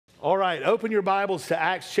All right, open your Bibles to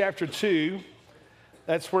Acts chapter 2.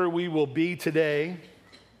 That's where we will be today.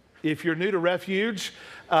 If you're new to Refuge,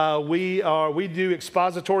 we do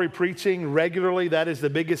expository preaching regularly. That is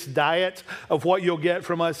the biggest diet of what you'll get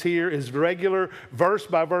from us here is regular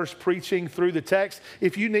verse-by-verse preaching through the text.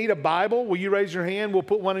 If you need a Bible, will you raise your hand? We'll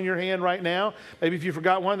put one in your hand right now. Maybe if you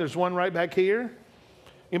forgot one, there's one right back here.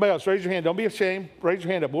 Anybody else? Raise your hand. Don't be ashamed. Raise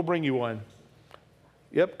your hand up. We'll bring you one.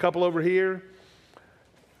 Yep, a couple over here.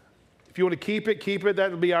 If you want to keep it.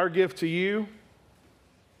 That will be our gift to you.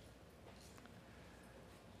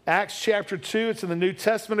 Acts chapter 2, it's in the New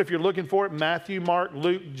Testament. If you're looking for it, Matthew, Mark,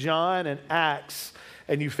 Luke, John, and Acts,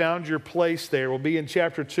 and you found your place there. We'll be in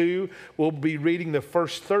chapter 2. We'll be reading the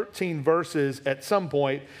first 13 verses at some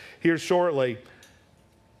point here shortly.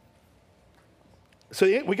 So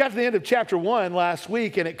we got to the end of chapter 1 last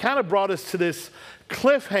week, and it kind of brought us to this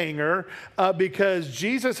cliffhanger because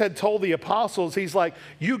Jesus had told the apostles, he's like,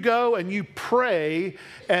 you go and you pray,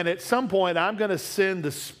 and at some point I'm going to send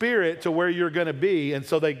the Spirit to where you're going to be. And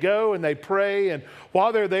so they go and they pray, and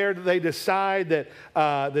while they're there, they decide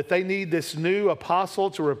that they need this new apostle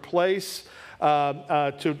to replace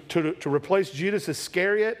to replace Judas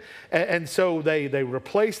Iscariot. And so they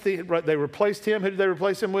replaced him. Who did they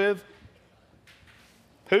replace him with?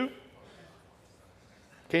 Who?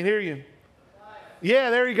 Can't hear you.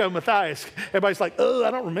 Yeah, there you go, Matthias. Everybody's like, oh,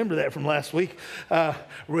 I don't remember that from last week.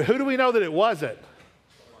 Who do we know that it wasn't?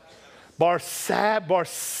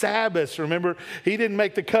 Barsabbas, remember? He didn't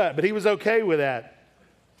make the cut, but he was okay with that.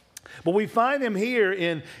 But we find them here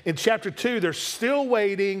in chapter 2. They're still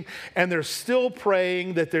waiting, and they're still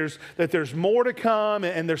praying that there's more to come,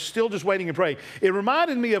 and they're still just waiting and praying. It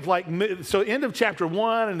reminded me of end of chapter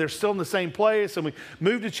 1, and they're still in the same place, and we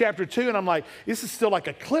moved to chapter 2, and I'm like, this is still like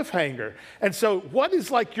a cliffhanger. And so what is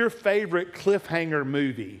like your favorite cliffhanger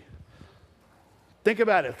movie? Think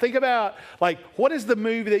about it. Think about, what is the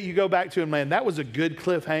movie that you go back to and, man, that was a good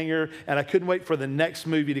cliffhanger, and I couldn't wait for the next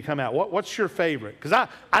movie to come out. What's your favorite? Because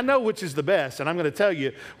I know which is the best, and I'm going to tell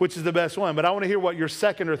you which is the best one, but I want to hear what your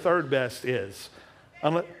second or third best is.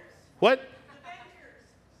 What?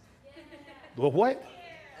 Well, what?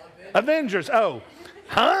 Avengers. Oh.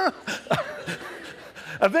 Huh?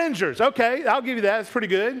 Avengers. Okay, I'll give you that. It's pretty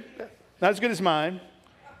good. Not as good as mine.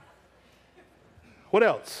 What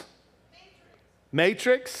else?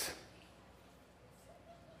 Matrix?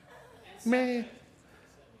 Man.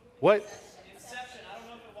 What? Inception. I don't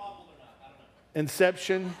know if it wobbled or not. I don't know.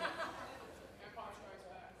 Inception.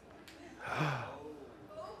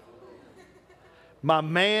 My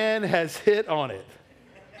man has hit on it.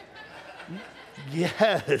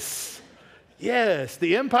 Yes. Yes.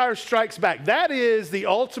 The Empire Strikes Back. That is the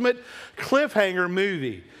ultimate cliffhanger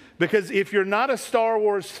movie. Because if you're not a Star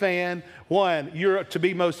Wars fan, one, you're to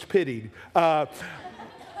be most pitied. But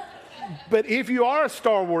if you are a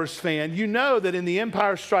Star Wars fan, you know that in The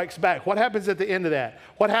Empire Strikes Back, what happens at the end of that?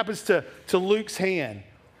 What happens to Luke's hand?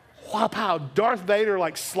 Wow, Darth Vader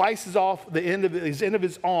slices off the end of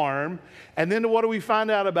his arm. And then what do we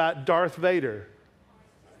find out about Darth Vader?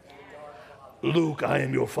 Luke, I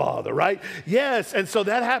am your father, right? Yes, and so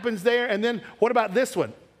that happens there. And then what about this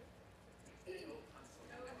one?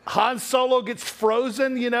 Han Solo gets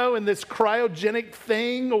frozen, in this cryogenic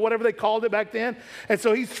thing or whatever they called it back then. And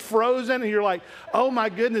so he's frozen, and you're like, oh my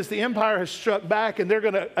goodness, the Empire has struck back, and they're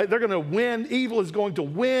gonna win. Evil is going to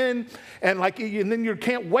win. And then you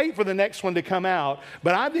can't wait for the next one to come out.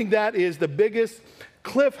 But I think that is the biggest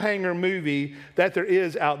cliffhanger movie that there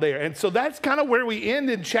is out there. And so that's kind of where we end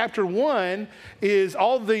in chapter 1, is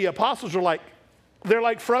all the apostles are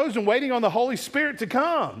they're frozen, waiting on the Holy Spirit to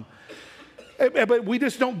come. But we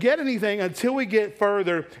just don't get anything until we get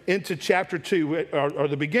further into chapter 2 or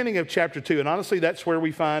the beginning of chapter 2. And honestly, that's where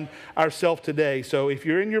we find ourselves today. So if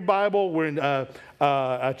you're in your Bible, we're in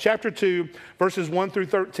chapter 2, verses 1 through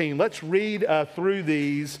 13. Let's read through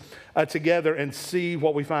these together and see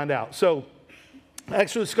what we find out. So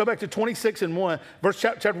actually, let's go back to 26 and 1,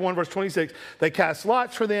 chapter 1, verse 26. They cast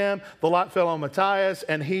lots for them. The lot fell on Matthias,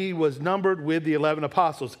 and he was numbered with the 11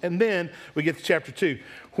 apostles. And then we get to chapter 2.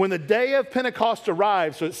 When the day of Pentecost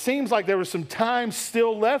arrived, so it seems like there was some time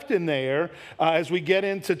still left in there as we get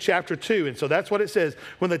into chapter 2. And so that's what it says.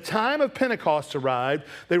 When the time of Pentecost arrived,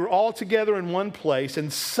 they were all together in one place,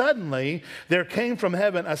 and suddenly there came from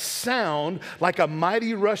heaven a sound like a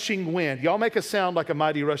mighty rushing wind. Y'all make a sound like a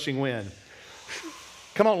mighty rushing wind.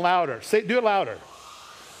 Come on, louder. Do it louder.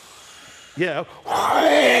 Yeah.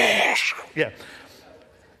 Yeah.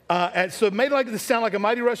 And so it made like this sound like a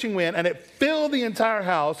mighty rushing wind, and it filled the entire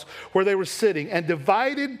house where they were sitting. And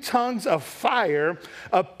divided tongues of fire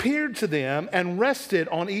appeared to them and rested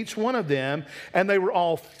on each one of them. And they were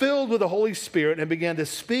all filled with the Holy Spirit and began to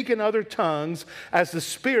speak in other tongues as the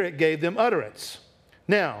Spirit gave them utterance.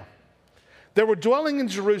 Now, there were dwelling in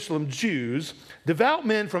Jerusalem Jews, devout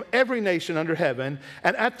men from every nation under heaven,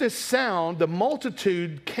 and at this sound the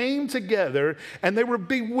multitude came together, and they were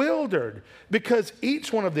bewildered, because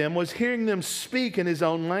each one of them was hearing them speak in his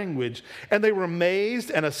own language. And they were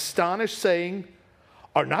amazed and astonished, saying,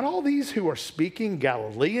 "Are not all these who are speaking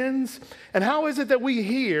Galileans? And how is it that we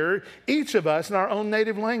hear, each of us, in our own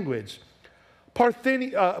native language?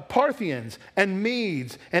 Parthians and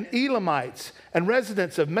Medes and Elamites and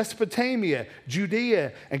residents of Mesopotamia,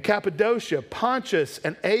 Judea and Cappadocia, Pontus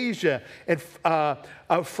and Asia and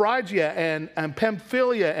Phrygia and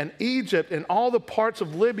Pamphylia and Egypt and all the parts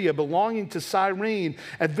of Libya belonging to Cyrene,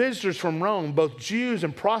 and visitors from Rome, both Jews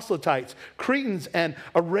and proselytes, Cretans and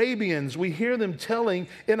Arabians, we hear them telling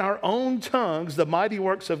in our own tongues the mighty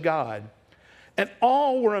works of God." And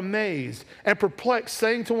all were amazed and perplexed,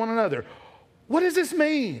 saying to one another, "What does this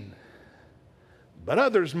mean?" But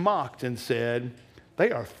others mocked and said, "They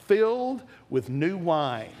are filled with new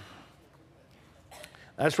wine."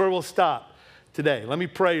 That's where we'll stop today. Let me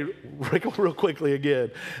pray real quickly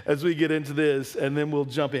again as we get into this, and then we'll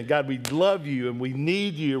jump in. God, we love you and we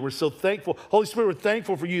need you. We're so thankful. Holy Spirit, we're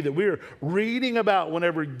thankful for you that we're reading about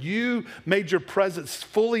whenever you made your presence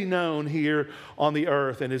fully known here on the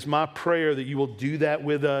earth. And it's my prayer that you will do that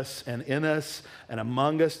with us and in us and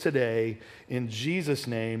among us today. In Jesus'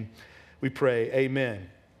 name we pray, amen.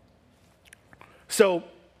 So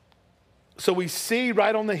we see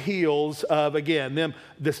right on the heels of, again, them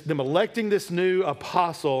electing this new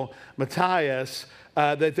apostle, Matthias,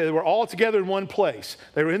 that they were all together in one place.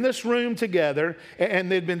 They were in this room together,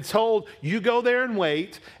 and they'd been told, "You go there and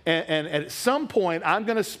wait, and at some point,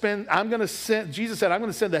 Jesus said, I'm going to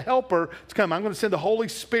send the helper to come. I'm going to send the Holy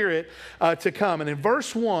Spirit to come." And in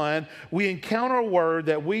verse 1, we encounter a word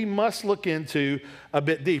that we must look into a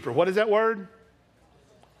bit deeper. What is that word?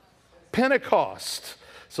 Pentecost.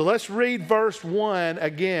 So let's read verse 1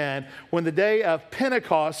 again. When the day of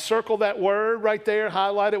Pentecost, circle that word right there,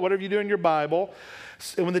 highlight it, whatever you do in your Bible.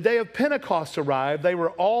 And when the day of Pentecost arrived, they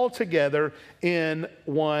were all together in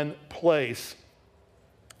one place.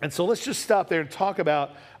 And so let's just stop there and talk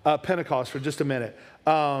about Pentecost for just a minute.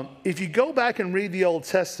 If you go back and read the Old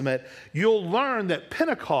Testament, you'll learn that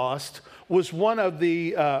Pentecost was one of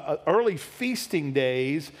the early feasting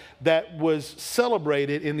days that was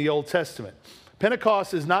celebrated in the Old Testament.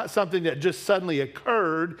 Pentecost is not something that just suddenly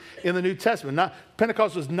occurred in the New Testament.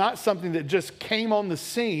 Pentecost was not something that just came on the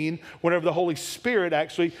scene whenever the Holy Spirit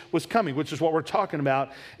actually was coming, which is what we're talking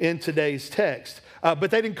about in today's text. But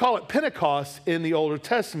they didn't call it Pentecost in the Older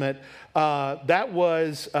Testament.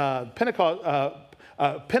 Pentecost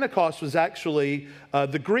was actually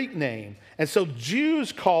the Greek name. And so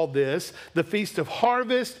Jews called this the Feast of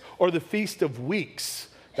Harvest or the Feast of Weeks.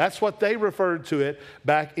 That's what they referred to it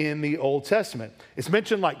back in the Old Testament. It's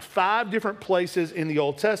mentioned like 5 different places in the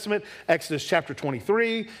Old Testament. Exodus chapter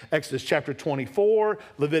 23, Exodus chapter 24,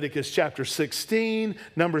 Leviticus chapter 16,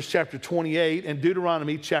 Numbers chapter 28, and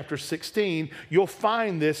Deuteronomy chapter 16. You'll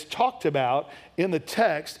find this talked about in the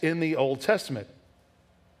text in the Old Testament.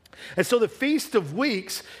 And so the Feast of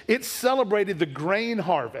Weeks, it celebrated the grain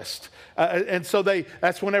harvest. And so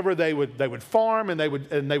that's whenever they would farm and they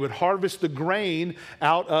would harvest the grain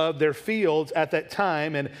out of their fields at that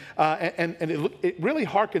time. And it really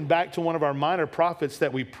harkened back to one of our minor prophets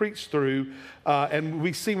that we preached through. And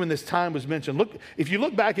we see when this time was mentioned. Look, if you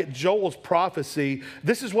look back at Joel's prophecy,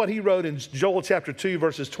 this is what he wrote in Joel chapter 2,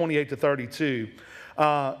 verses 28 to 32.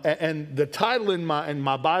 And the title in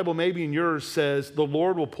my Bible, maybe in yours, says, "The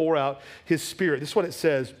Lord will pour out his Spirit." This is what it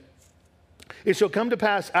says. "It shall come to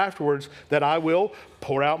pass afterwards that I will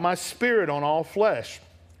pour out my Spirit on all flesh.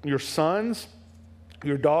 Your sons,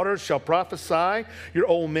 your daughters shall prophesy, your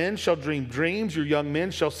old men shall dream dreams, your young men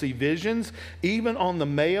shall see visions. Even on the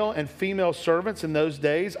male and female servants in those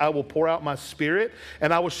days I will pour out my Spirit,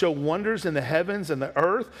 and I will show wonders in the heavens and the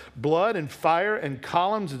earth, blood and fire and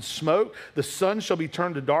columns and smoke. The sun shall be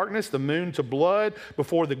turned to darkness, the moon to blood,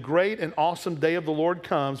 before the great and awesome day of the Lord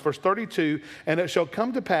comes." Verse 32, "And it shall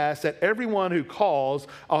come to pass that everyone who calls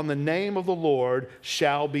on the name of the Lord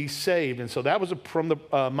shall be saved." And so that was from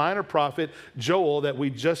the minor prophet Joel that we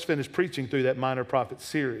just finished preaching through that minor prophet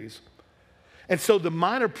series. And so the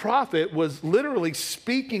minor prophet was literally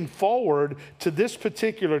speaking forward to this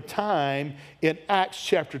particular time in Acts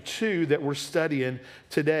chapter 2 that we're studying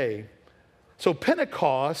today. So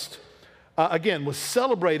Pentecost again, was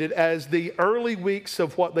celebrated as the early weeks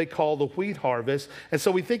of what they call the wheat harvest. And so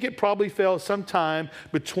we think it probably fell sometime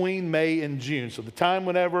between May and June. So the time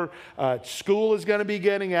whenever school is going to be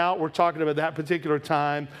getting out, we're talking about that particular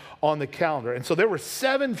time on the calendar. And so there were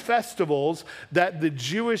 7 festivals that the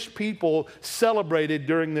Jewish people celebrated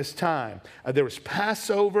during this time. There was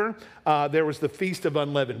Passover, there was the Feast of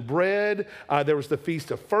Unleavened Bread, there was the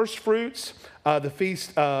Feast of First Fruits, the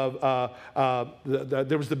Feast of,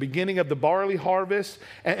 there was the beginning of the barley harvest.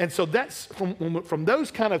 And so that's, from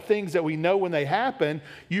those kind of things that we know when they happen,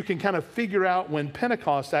 you can kind of figure out when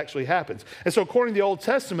Pentecost actually happens. And so according to the Old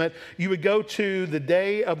Testament, you would go to the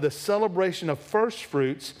day of the celebration of first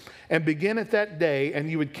fruits and begin at that day, and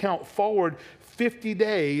you would count forward 50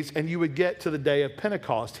 days, and you would get to the day of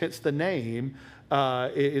Pentecost. Hence the name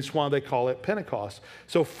is why they call it Pentecost.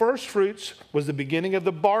 So first fruits was the beginning of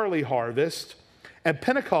the barley harvest, and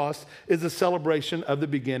Pentecost is the celebration of the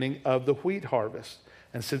beginning of the wheat harvest.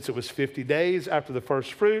 And since it was 50 days after the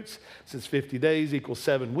first fruits, since 50 days equals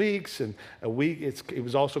 7 weeks, and a week, it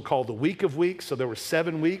was also called the week of weeks. So there were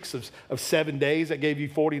 7 weeks of 7 days. That gave you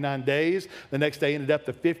 49 days. The next day ended up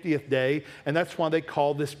the 50th day. And that's why they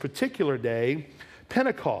call this particular day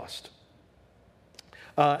Pentecost.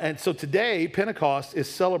 And so today, Pentecost is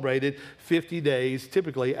celebrated 50 days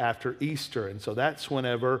typically after Easter. And so that's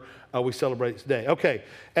whenever we celebrate today. Okay,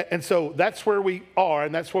 and so that's where we are,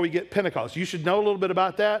 and that's where we get Pentecost. You should know a little bit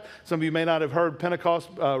about that. Some of you may not have heard Pentecost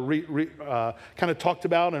kind of talked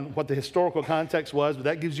about and what the historical context was, but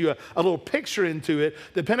that gives you a little picture into it.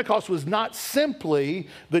 That Pentecost was not simply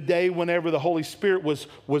the day whenever the Holy Spirit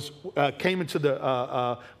came into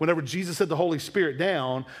the, whenever Jesus set the Holy Spirit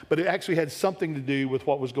down, but it actually had something to do with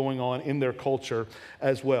what was going on in their culture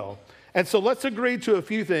as well. And so let's agree to a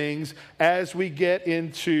few things as we get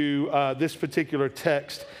into this particular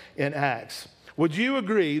text in Acts. Would you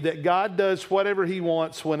agree that God does whatever he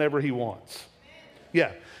wants whenever he wants?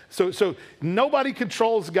 Yeah. So nobody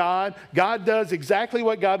controls God. God does exactly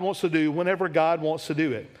what God wants to do whenever God wants to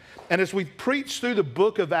do it. And as we preach through the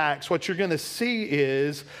book of Acts, what you're going to see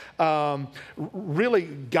is really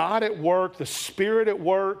God at work, the Spirit at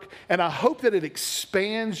work, and I hope that it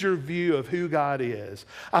expands your view of who God is.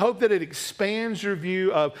 I hope that it expands your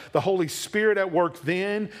view of the Holy Spirit at work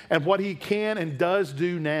then and what he can and does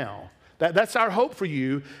do now. That's our hope for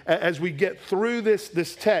you as we get through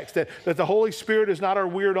this text, that the Holy Spirit is not our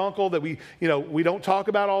weird uncle that we don't talk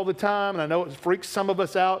about all the time. And I know it freaks some of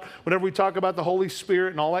us out whenever we talk about the Holy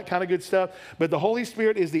Spirit and all that kind of good stuff. But the Holy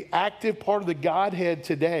Spirit is the active part of the Godhead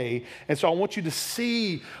today. And so I want you to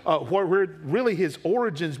see where really his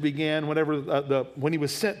origins began when he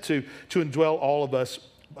was sent to indwell all of us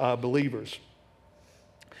believers.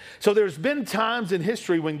 So there's been times in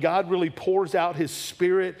history when God really pours out his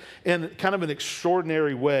Spirit in kind of an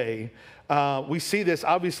extraordinary way. We see this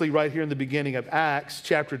obviously right here in the beginning of Acts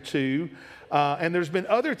chapter 2. And there's been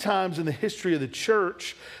other times in the history of the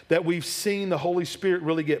church that we've seen the Holy Spirit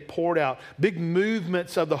really get poured out. Big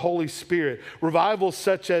movements of the Holy Spirit. Revivals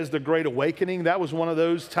such as the Great Awakening. That was one of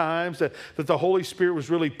those times that the Holy Spirit was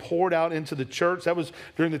really poured out into the church. That was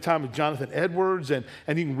during the time of Jonathan Edwards. And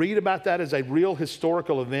you can read about that as a real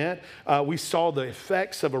historical event. We saw the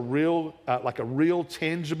effects of a real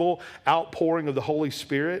tangible outpouring of the Holy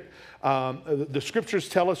Spirit. The scriptures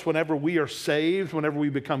tell us whenever we are saved, whenever we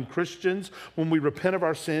become Christians, when we repent of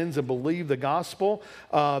our sins and believe the gospel,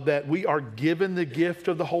 that we are given the gift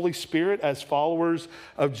of the Holy Spirit as followers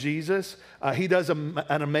of Jesus. He does an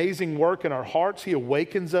amazing work in our hearts. He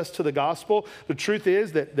awakens us to the gospel. The truth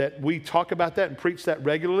is that we talk about that and preach that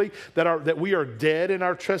regularly, that we are dead in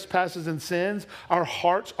our trespasses and sins. Our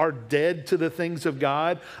hearts are dead to the things of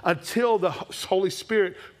God until the Holy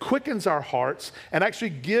Spirit quickens our hearts and actually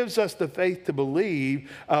gives us the faith to believe.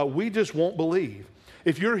 We just won't believe.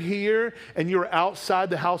 If you're here and you're outside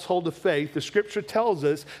the household of faith, the scripture tells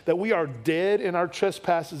us that we are dead in our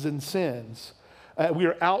trespasses and sins. We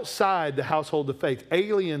are outside the household of faith,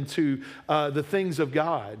 alien to the things of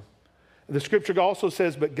God. The scripture also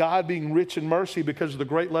says, but God being rich in mercy because of the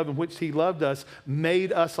great love in which he loved us,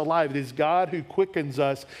 made us alive. It is God who quickens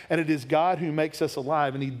us, and it is God who makes us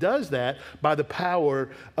alive. And he does that by the power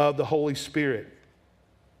of the Holy Spirit.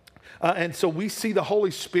 And so we see the Holy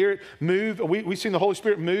Spirit move. We've seen the Holy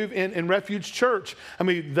Spirit move in Refuge Church. I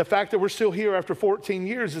mean, the fact that we're still here after 14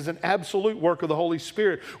 years is an absolute work of the Holy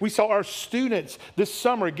Spirit. We saw our students this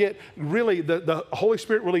summer get really, the Holy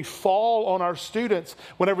Spirit really fall on our students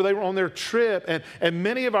whenever they were on their trip. And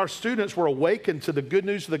many of our students were awakened to the good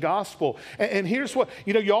news of the gospel. And here's what,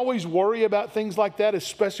 you always worry about things like that,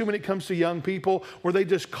 especially when it comes to young people, where they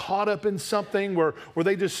just caught up in something, where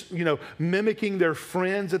they just, mimicking their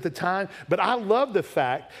friends at the time, but I love the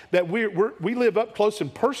fact that we live up close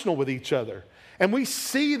and personal with each other. And we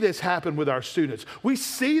see this happen with our students. We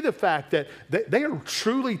see the fact that they are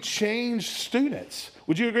truly changed students.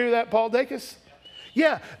 Would you agree with that, Paul Dacus?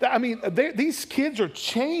 Yeah, I mean, these kids are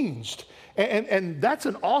changed. And that's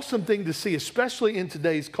an awesome thing to see, especially in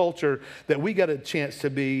today's culture, that we got a chance to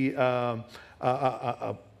be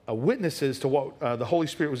witnesses to what the Holy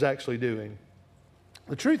Spirit was actually doing.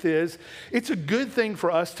 The truth is, it's a good thing for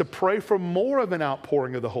us to pray for more of an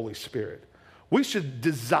outpouring of the Holy Spirit. We should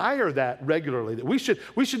desire that regularly. That we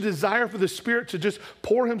should desire for the Spirit to just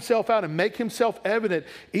pour himself out and make himself evident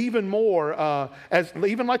even more,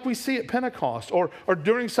 even like we see at Pentecost or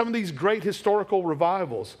during some of these great historical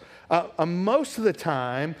revivals. Most of the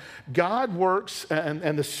time, God works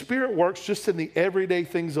and the Spirit works just in the everyday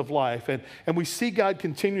things of life. And we see God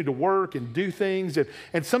continue to work and do things.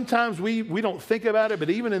 And sometimes we don't think about it, but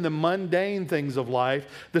even in the mundane things of life,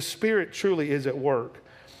 the Spirit truly is at work.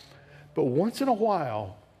 But once in a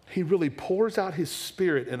while, he really pours out his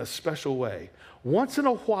Spirit in a special way. Once in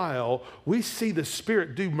a while, we see the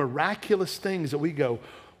Spirit do miraculous things that we go,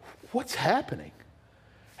 what's happening?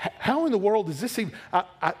 How in the world does this even,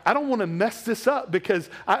 I don't want to mess this up, because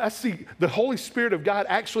I see the Holy Spirit of God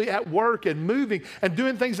actually at work and moving and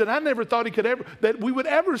doing things that I never thought that we would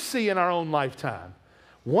ever see in our own lifetime.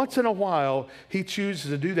 Once in a while, he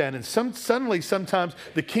chooses to do that. And sometimes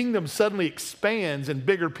the kingdom suddenly expands in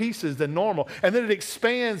bigger pieces than normal. And then it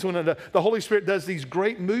expands when the Holy Spirit does these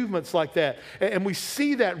great movements like that. And we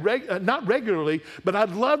see that, not regularly, but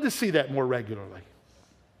I'd love to see that more regularly.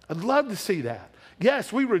 I'd love to see that.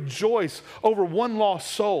 Yes, we rejoice over one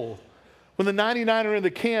lost soul. When the 99 are in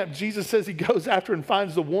the camp, Jesus says he goes after and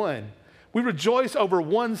finds the one. We rejoice over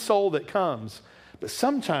one soul that comes. But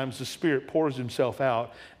sometimes the Spirit pours himself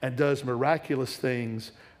out and does miraculous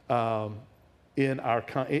things in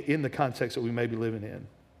the context that we may be living in.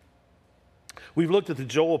 We've looked at the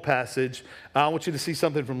Joel passage. I want you to see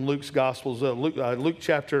something from Luke's Gospels. Luke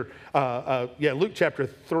chapter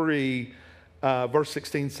 3, verse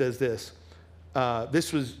 16 says this.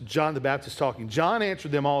 This was John the Baptist talking. John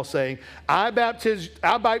answered them all, saying, I baptize,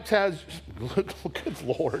 good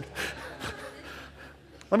Lord.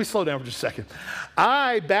 Let me slow down for just a second.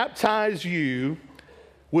 I baptize you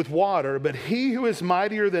with water, but he who is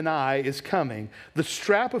mightier than I is coming, the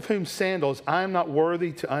strap of whom sandals I am not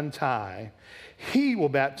worthy to untie. He will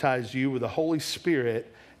baptize you with the Holy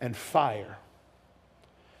Spirit and fire.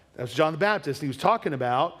 That was John the Baptist. He was talking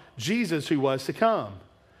about Jesus who was to come.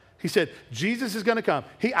 He said, Jesus is going to come.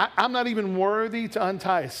 I'm not even worthy to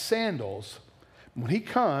untie his sandals. When he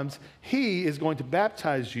comes, he is going to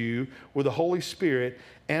baptize you with the Holy Spirit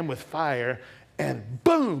and with fire. And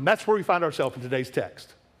boom, that's where we find ourselves in today's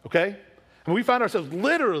text. Okay? And we find ourselves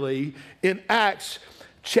literally in Acts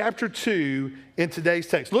chapter 2 in today's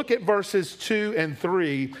text. Look at verses 2 and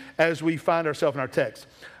 3 as we find ourselves in our text.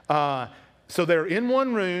 So they're in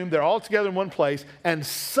one room, they're all together in one place, and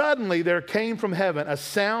suddenly there came from heaven a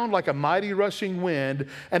sound like a mighty rushing wind,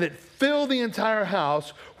 and it filled the entire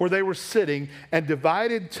house where they were sitting, and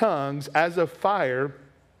divided tongues as of fire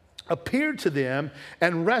appeared to them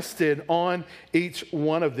and rested on each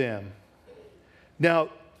one of them. Now,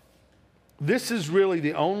 this is really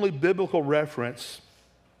the only biblical reference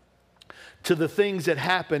to the things that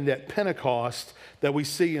happened at Pentecost that we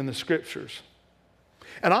see in the scriptures.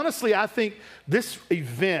 And honestly, I think this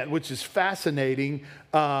event, which is fascinating,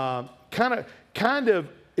 kind of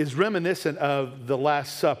is reminiscent of the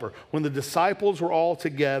Last Supper, when the disciples were all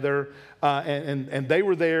together and they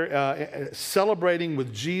were there celebrating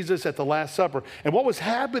with Jesus at the Last Supper. And what was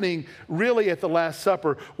happening really at the Last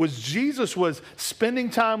Supper was Jesus was spending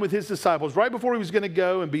time with his disciples right before he was going to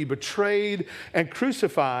go and be betrayed and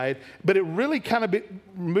crucified, but it really kind of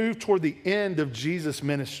moved toward the end of Jesus'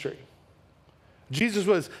 ministry. Jesus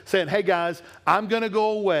was saying, hey guys, I'm going to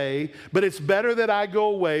go away, but it's better that I go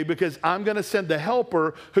away because I'm going to send the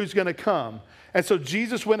helper who's going to come. And so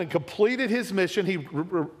Jesus went and completed his mission. He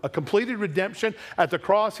completed redemption at the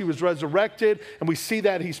cross. He was resurrected. And we see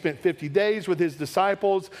that he spent 50 days with his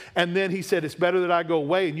disciples. And then he said, it's better that I go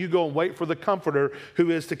away and you go and wait for the Comforter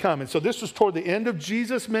who is to come. And so this was toward the end of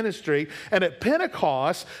Jesus' ministry. And at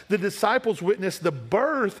Pentecost, the disciples witnessed the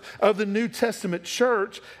birth of the New Testament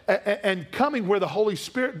church and coming where the Holy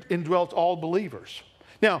Spirit indwelt all believers.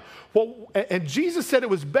 Now, and Jesus said it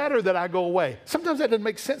was better that I go away. Sometimes that doesn't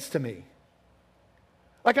make sense to me.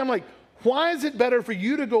 I'm like, why is it better for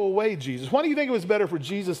you to go away, Jesus? Why do you think it was better for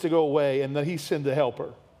Jesus to go away and that he send the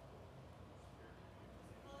helper?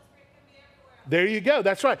 There you go.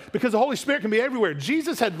 That's right. Because the Holy Spirit can be everywhere.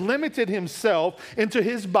 Jesus had limited himself into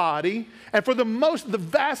his body. And for the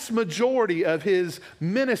vast majority of his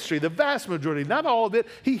ministry, the vast majority, not all of it,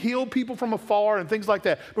 he healed people from afar and things like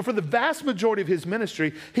that. But for the vast majority of his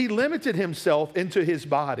ministry, he limited himself into his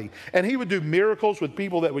body. And he would do miracles with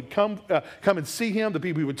people that would come and see him, the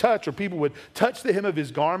people he would touch, or people would touch the hem of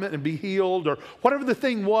his garment and be healed, or whatever the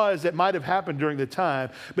thing was that might have happened during the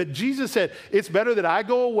time. But Jesus said, it's better that I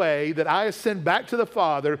go away, that I ascend back to the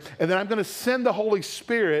Father, and then I'm going to send the Holy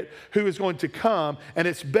Spirit who is going to come, and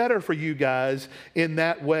it's better for you guys in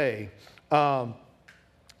that way. And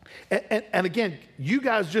again, you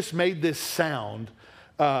guys just made this sound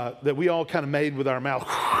that we all kind of made with our mouth.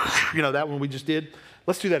 You know, that one we just did?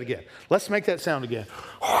 Let's do that again. Let's make that sound again.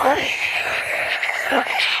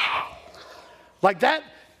 Like that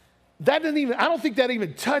didn't even, I don't think that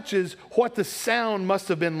even touches what the sound must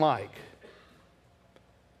have been like.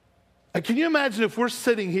 Can you imagine if we're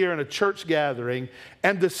sitting here in a church gathering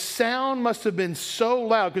and the sound must have been so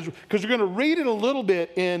loud, because we're going to read it a little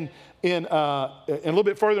bit in a little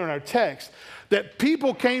bit further in our text, that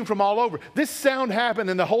people came from all over. This sound happened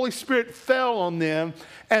and the Holy Spirit fell on them,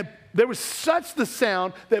 and there was such the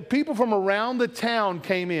sound that people from around the town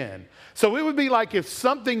came in. So it would be like if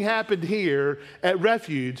something happened here at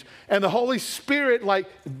Refuge and the Holy Spirit, like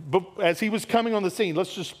as he was coming on the scene,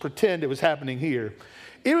 let's just pretend it was happening here.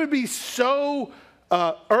 It would be so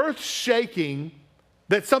earth-shaking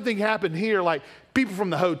that something happened here, like people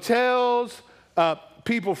from the hotels,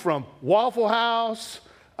 people from Waffle House,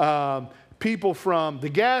 people from the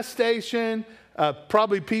gas station,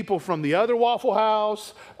 probably people from the other Waffle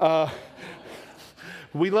House.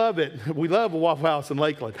 We love it. We love a Waffle House in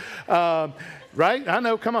Lakeland. Right? I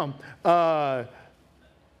know, come on.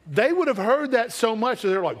 They would have heard that so much that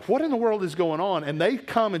they're like, what in the world is going on? And they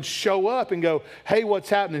come and show up and go, hey, what's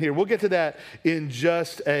happening here? We'll get to that in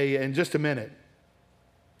just a minute.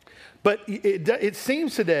 But it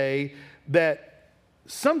seems today that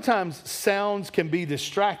sometimes sounds can be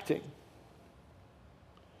distracting.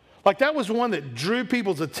 Like that was one that drew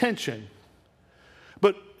people's attention.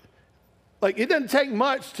 But like it doesn't take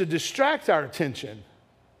much to distract our attention.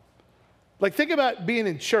 Like think about being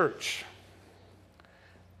in church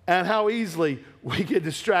and how easily we get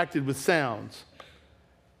distracted with sounds.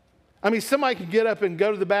 I mean, somebody can get up and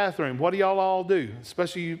go to the bathroom. What do y'all all do?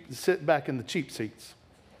 Especially you sit back in the cheap seats.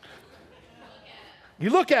 You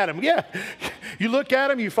look at them, yeah. You look at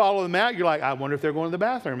them, you follow them out. You're like, I wonder if they're going to the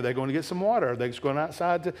bathroom. Are they going to get some water? Are they just going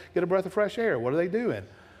outside to get a breath of fresh air? What are they doing?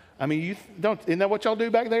 I mean, isn't that what y'all do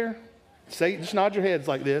back there? Just nod your heads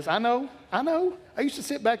like this. I know. I used to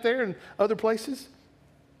sit back there in other places.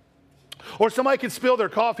 Or somebody could spill their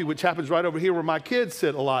coffee, which happens right over here where my kids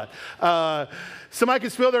sit a lot. Somebody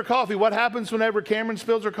could spill their coffee. What happens whenever Cameron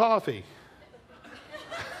spills her coffee?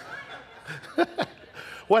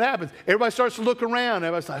 What happens? Everybody starts to look around.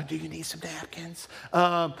 Everybody's like, do you need some napkins?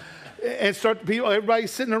 And everybody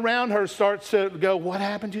sitting around her starts to go, what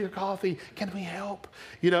happened to your coffee? Can we help?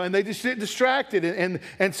 You know, and they just get distracted.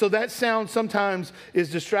 And so that sound sometimes is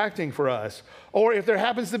distracting for us. Or if there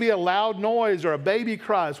happens to be a loud noise or a baby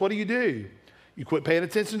cries, what do? You quit paying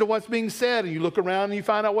attention to what's being said and you look around and you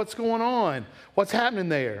find out what's going on, what's happening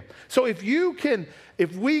there. So if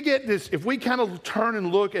we kind of turn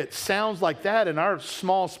and look at sounds like that in our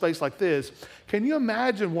small space like this, can you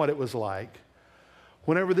imagine what it was like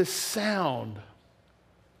whenever this sound,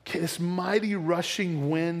 this mighty rushing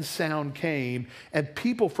wind sound came and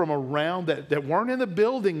people from around that weren't in the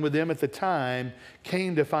building with them at the time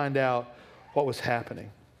came to find out what was happening?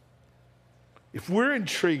 If we're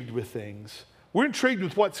intrigued with things, we're intrigued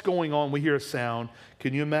with what's going on, we hear a sound,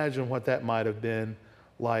 can you imagine what that might have been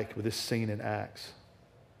like with this scene in Acts?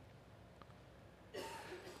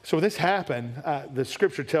 So when this happened, the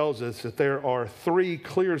scripture tells us that there are 3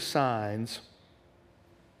 clear signs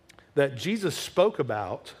that Jesus spoke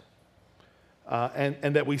about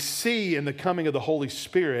and that we see in the coming of the Holy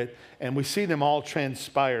Spirit, and we see them all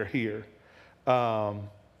transpire here.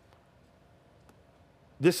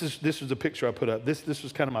 This was a picture I put up. This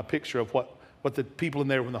was kind of my picture of what the people in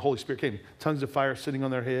there when the Holy Spirit came, tongues of fire sitting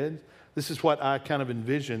on their heads. This is what I kind of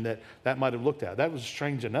envisioned that might have looked at. That was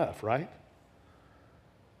strange enough, right?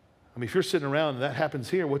 I mean, if you're sitting around and that happens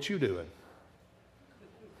here, what you doing?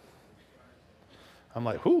 I'm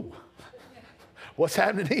like, whoo, what's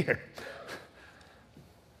happening here?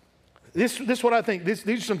 This is what I think. These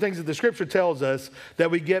are some things that the scripture tells us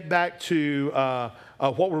that we get back to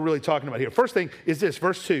what we're really talking about here. First thing is this,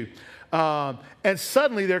 verse 2. And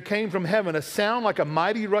suddenly there came from heaven a sound like a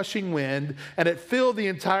mighty rushing wind, and it filled the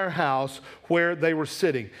entire house where they were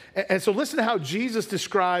sitting. And so listen to how Jesus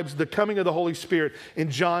describes the coming of the Holy Spirit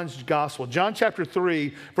in John's gospel. John chapter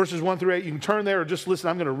 3, verses 1 through 8. You can turn there or just listen.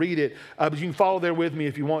 I'm going to read it, but you can follow there with me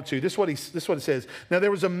if you want to. This is what it says. Now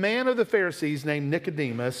there was a man of the Pharisees named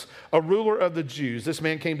Nicodemus, a ruler of the Jews. This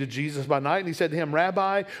man came to Jesus by night, and he said to him,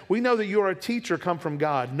 Rabbi, we know that you are a teacher come from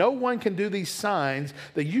God. No one can do these signs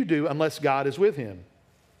that you do unless God is with him.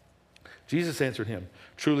 Jesus answered him,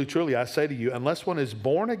 truly, truly, I say to you, unless one is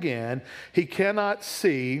born again, he cannot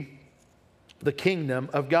see the kingdom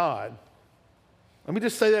of God. Let me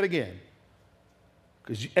just say that again,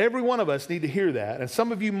 because every one of us need to hear that, and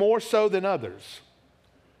some of you more so than others.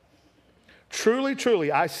 Truly, truly,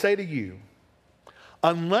 I say to you,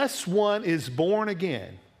 unless one is born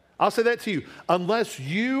again, I'll say that to you, unless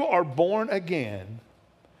you are born again,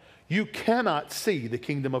 you cannot see the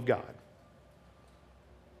kingdom of God.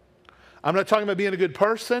 I'm not talking about being a good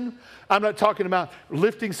person. I'm not talking about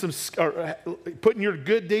lifting or putting your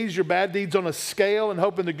good deeds, your bad deeds on a scale and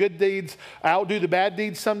hoping the good deeds outdo the bad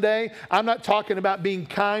deeds someday. I'm not talking about being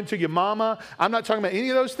kind to your mama. I'm not talking about any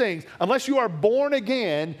of those things. Unless you are born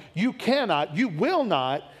again, you will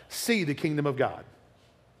not see the kingdom of God.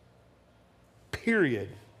 Period.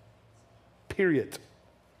 Period.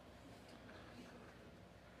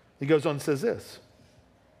 He goes on and says this.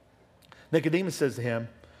 Nicodemus says to him,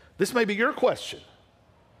 this may be your question.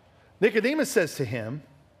 Nicodemus says to him,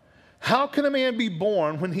 how can a man be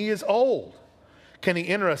born when he is old? Can he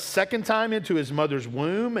enter a second time into his mother's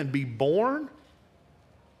womb and be born?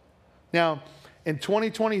 Now, in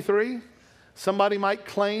 2023, somebody might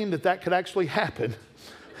claim that could actually happen.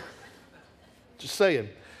 Just saying.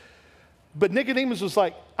 But Nicodemus was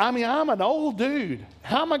like, I'm an old dude.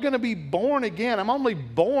 How am I going to be born again? I'm only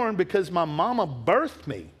born because my mama birthed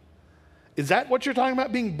me. Is that what you're talking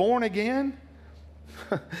about, being born again?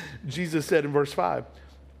 Jesus said in verse 5,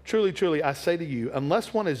 truly, truly, I say to you,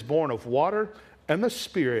 unless one is born of water and the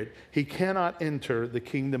Spirit, he cannot enter the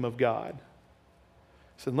kingdom of God.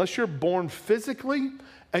 So unless you're born physically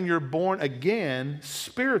and you're born again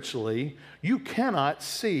spiritually, you cannot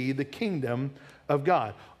see the kingdom of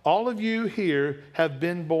God. All of you here have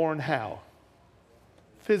been born how?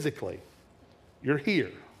 Physically. You're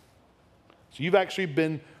here. So you've actually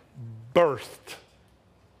been birthed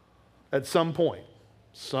at some point.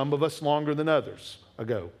 Some of us longer than others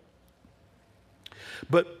ago.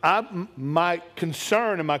 But my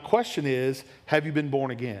concern and my question is, have you been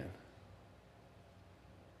born again?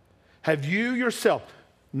 Have you yourself,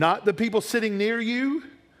 not the people sitting near you,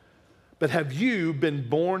 but have you been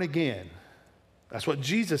born again? That's what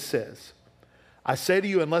Jesus says. I say to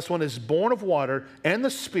you, unless one is born of water and the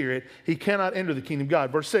Spirit, he cannot enter the kingdom of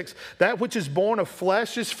God. Verse 6, that which is born of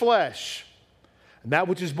flesh is flesh, and that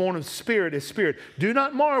which is born of spirit is spirit. Do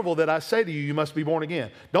not marvel that I say to you, you must be born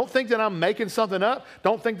again. Don't think that I'm making something up.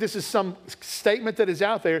 Don't think this is some statement that is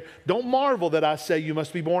out there. Don't marvel that I say you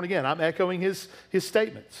must be born again. I'm echoing his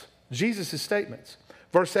statements, Jesus' statements.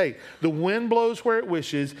 Verse 8, the wind blows where it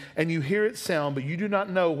wishes, and you hear its sound, but you do not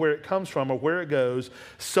know where it comes from or where it goes.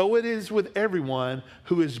 So it is with everyone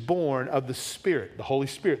who is born of the Spirit, the Holy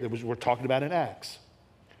Spirit that we're talking about in Acts.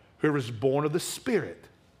 Whoever is born of the Spirit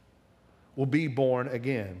will be born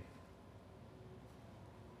again.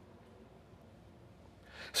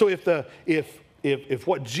 So if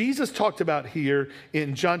what Jesus talked about here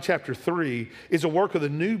in John chapter 3 is a work of the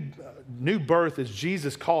new birth, as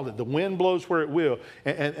Jesus called it, the wind blows where it will,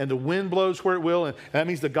 and the wind blows where it will, and that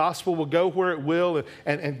means the gospel will go where it will,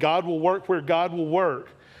 and God will work where God will work.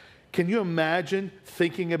 Can you imagine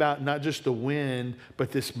thinking about not just the wind,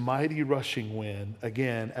 but this mighty rushing wind,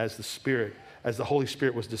 again, as the Holy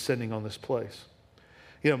Spirit was descending on this place?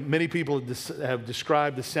 You know, many people have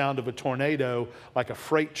described the sound of a tornado like a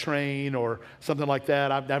freight train or something like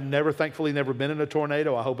that. I've thankfully never been in a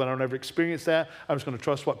tornado. I hope I don't ever experience that. I'm just going to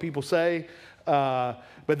trust what people say.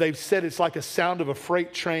 But they've said it's like a sound of a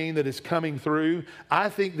freight train that is coming through. I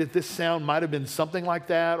think that this sound might have been something like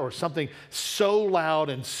that, or something so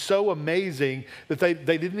loud and so amazing that they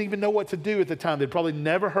didn't even know what to do at the time. They'd probably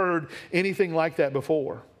never heard anything like that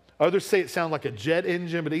before. Others say it sounds like a jet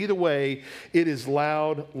engine, but either way, it is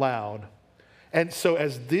loud, loud. And so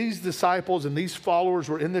as these disciples and these followers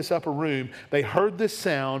were in this upper room, they heard this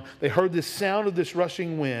sound. They heard this sound of this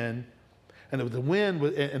rushing wind. And the wind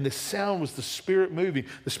and the sound was the Spirit moving,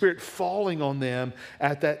 the Spirit falling on them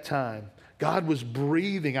at that time. God was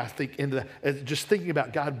breathing, I think, into that. Just thinking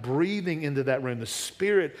about God breathing into that room, the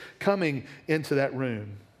Spirit coming into that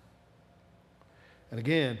room. And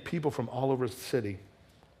again, people from all over the city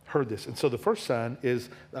heard this. And so the first sign is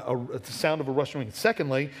the sound of a rushing wind.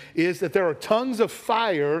 Secondly, is that there are tongues of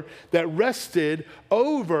fire that rested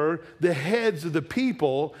over the heads of the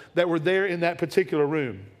people that were there in that particular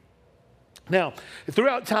room. Now,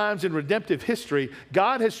 throughout times in redemptive history,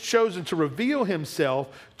 God has chosen to reveal himself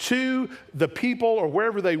to the people or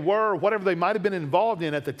wherever they were, or whatever they might have been involved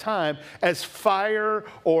in at the time, as fire,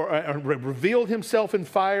 or revealed himself in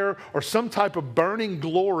fire, or some type of burning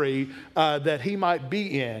glory that he might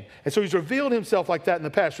be in. And so he's revealed himself like that in the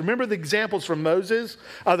past. Remember the examples from Moses?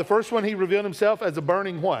 The first one, he revealed himself as a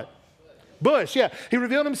burning what? Bush, yeah. He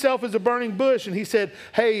revealed himself as a burning bush, and he said,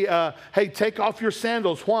 hey, take off your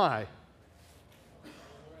sandals. Why?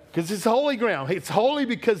 Because it's holy ground. It's holy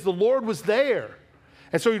because the Lord was there.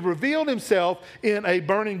 And so he revealed himself in a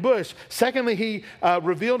burning bush. Secondly, he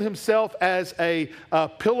revealed himself as a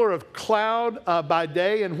pillar of cloud by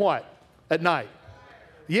day and what? At night.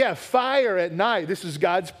 Yeah, fire at night. This is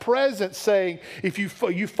God's presence saying, if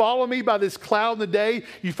you follow me by this cloud in the day,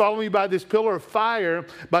 you follow me by this pillar of fire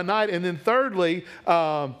by night. And then thirdly,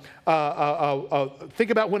 think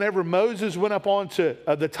about whenever Moses went up onto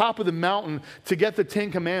the top of the mountain to get the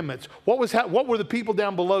 10 Commandments. What were the people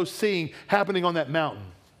down below seeing happening on that mountain?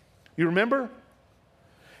 You remember?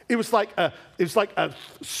 It was like a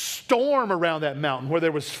storm around that mountain where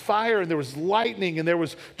there was fire and there was lightning and there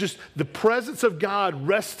was just the presence of God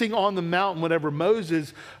resting on the mountain whenever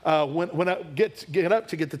Moses went up, get up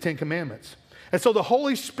to get the 10 Commandments. And so the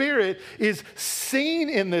Holy Spirit is seen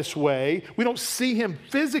in this way. We don't see him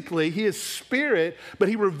physically. He is spirit, but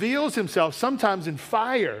he reveals himself sometimes in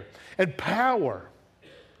fire and power.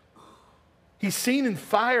 He's seen in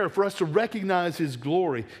fire for us to recognize his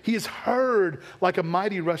glory. He is heard like a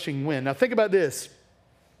mighty rushing wind. Now think about this.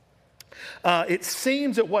 It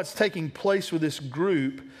seems that what's taking place with this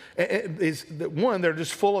group is that, one, they're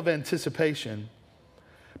just full of anticipation.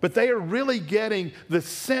 But they are really getting the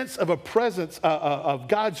sense of a presence, of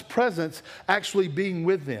God's presence actually being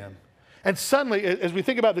with them. And suddenly, as we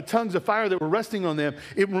think about the tongues of fire that were resting on them,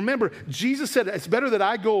 remember, Jesus said, it's better that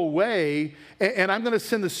I go away and I'm going to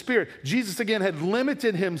send the Spirit. Jesus, again, had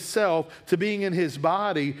limited himself to being in his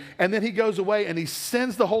body. And then he goes away and he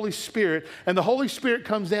sends the Holy Spirit. And the Holy Spirit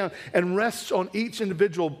comes down and rests on each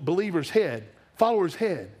individual believer's head, follower's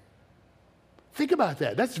head. Think about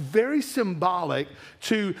that. That's very symbolic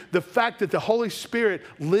to the fact that the Holy Spirit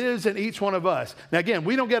lives in each one of us. Now again,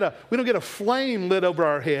 we don't get a flame lit over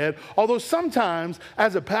our head, although sometimes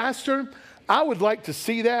as a pastor, I would like to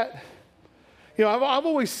see that. You know, I've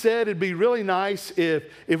always said it'd be really nice if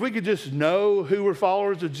we could just know who were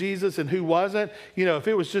followers of Jesus and who wasn't. You know, if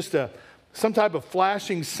it was just some type of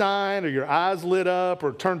flashing sign, or your eyes lit up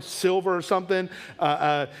or turned silver or something.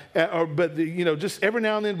 Just every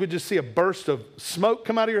now and then we'd just see a burst of smoke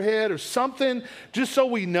come out of your head or something, just so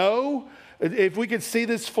we know. If we could see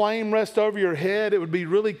this flame rest over your head, it would be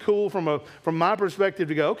really cool from my perspective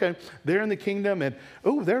to go, okay, they're in the kingdom, and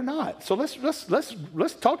oh, they're not. So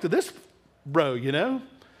let's talk to this bro, you know.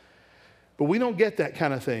 But we don't get that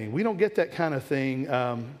kind of thing. We don't get that kind of thing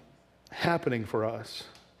happening for us.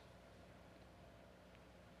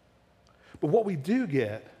 But what we do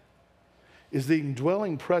get is the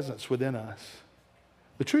indwelling presence within us.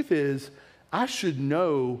 The truth is, I should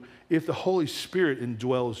know if the Holy Spirit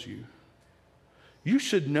indwells you. You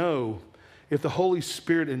should know if the Holy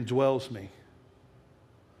Spirit indwells me.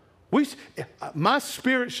 My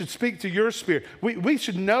spirit should speak to your spirit. We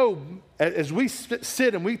should know as we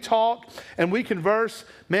sit and we talk and we converse.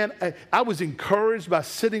 Man, I was encouraged by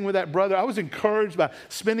sitting with that brother. I was encouraged by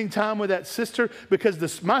spending time with that sister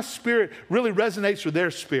because my spirit really resonates with their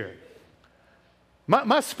spirit.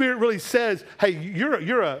 My spirit really says, hey,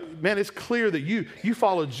 man, it's clear that you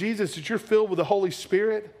follow Jesus, that you're filled with the Holy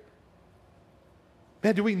Spirit.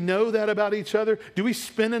 Man, do we know that about each other? Do we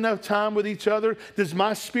spend enough time with each other? Does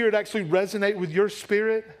my spirit actually resonate with your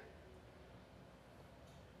spirit?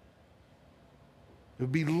 It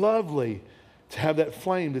would be lovely to have that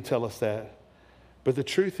flame to tell us that. But the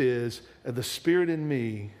truth is, the spirit in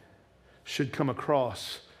me should come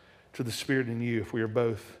across to the spirit in you if we are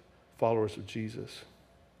both followers of Jesus.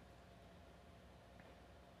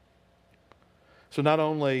 So not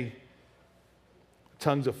only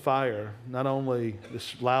tongues of fire, not only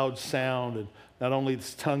this loud sound and not only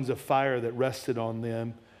this tongues of fire that rested on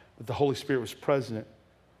them, but the Holy Spirit was present.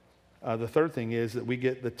 The third thing is that we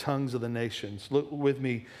get the tongues of the nations. Look with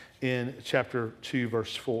me in chapter 2,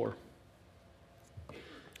 verse 4.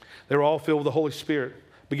 They were all filled with the Holy Spirit,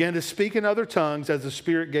 began to speak in other tongues as the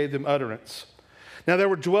Spirit gave them utterance. Now there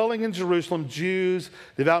were dwelling in Jerusalem Jews,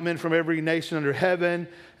 devout men from every nation under heaven,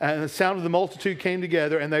 and the sound of the multitude came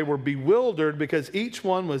together, and they were bewildered because each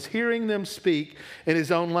one was hearing them speak in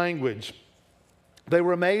his own language. They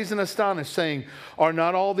were amazed and astonished, saying, "Are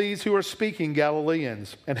not all these who are speaking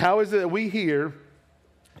Galileans? And how is it that we hear,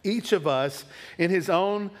 each of us, in his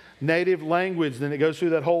own native language?" Then it goes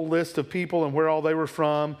through that whole list of people and where all they were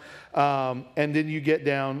from. And then you get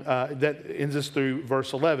down, that ends us through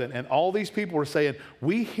verse 11. And all these people were saying,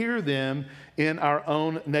 we hear them in our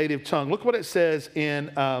own native tongue. Look what it says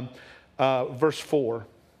in verse 4.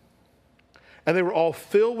 And they were all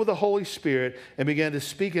filled with the Holy Spirit and began to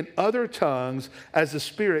speak in other tongues as the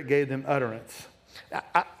Spirit gave them utterance.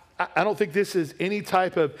 I don't think this is any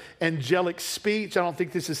type of angelic speech. I don't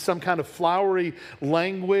think this is some kind of flowery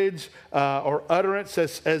language or utterance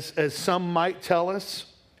as some might tell us.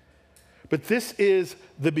 But this is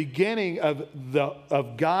the beginning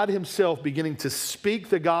of God himself beginning to speak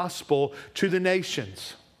the gospel to the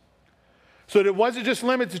nations. So that it wasn't just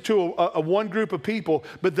limited to a one group of people,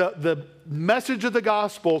 but the message of the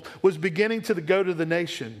gospel was beginning to go to the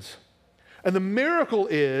nations. And the miracle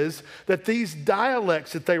is that these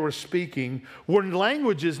dialects that they were speaking were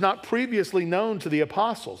languages not previously known to the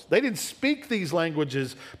apostles. They didn't speak these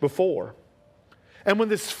languages before. And when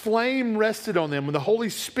this flame rested on them, when the Holy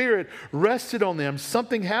Spirit rested on them,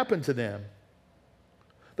 something happened to them.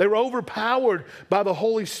 They were overpowered by the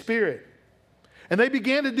Holy Spirit. And they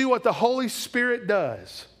began to do what the Holy Spirit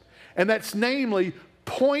does. And that's namely,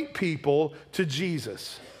 point people to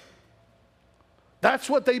Jesus. That's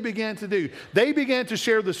what they began to do. They began to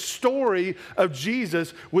share the story of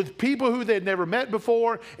Jesus with people who they'd never met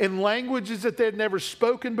before, in languages that they'd never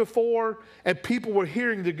spoken before, and people were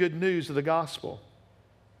hearing the good news of the gospel.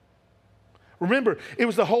 Remember, it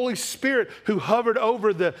was the Holy Spirit who hovered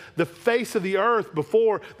over the face of the earth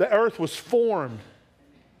before the earth was formed.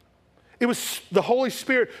 It was the Holy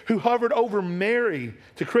Spirit who hovered over Mary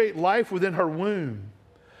to create life within her womb.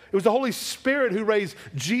 It was the Holy Spirit who raised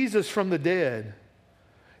Jesus from the dead.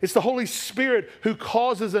 It's the Holy Spirit who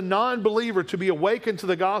causes a non-believer to be awakened to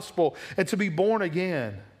the gospel and to be born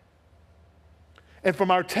again. And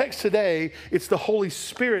from our text today, it's the Holy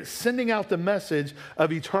Spirit sending out the message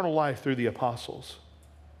of eternal life through the apostles.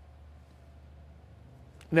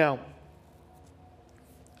 Now,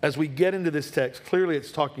 as we get into this text, clearly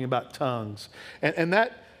it's talking about tongues. And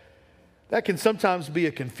that can sometimes be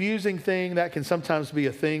a confusing thing. That can sometimes be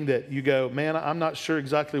a thing that you go, man, I'm not sure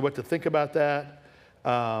exactly what to think about that.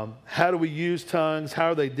 How do we use tongues?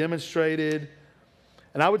 How are they demonstrated?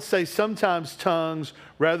 And I would say sometimes tongues,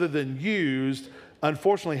 rather than used,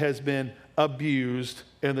 unfortunately has been abused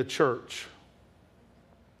in the church.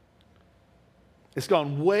 It's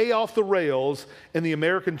gone way off the rails in the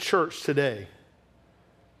American church today.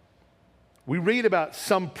 We read about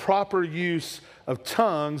some proper use of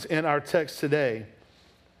tongues in our text today.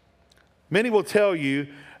 Many will tell you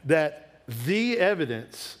that the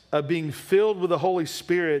evidence of being filled with the Holy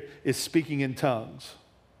Spirit is speaking in tongues.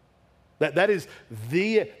 That is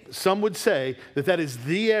some would say that is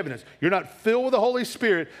the evidence. You're not filled with the Holy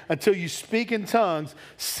Spirit until you speak in tongues.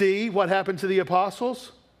 See what happened to the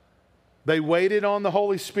apostles? They waited on the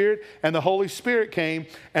Holy Spirit, and the Holy Spirit came,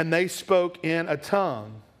 and they spoke in a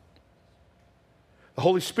tongue. The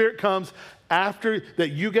Holy Spirit comes after that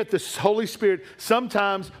you get the Holy Spirit,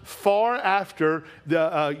 sometimes far after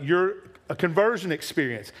your conversion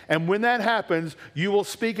experience. And when that happens, you will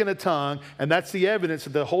speak in a tongue, and that's the evidence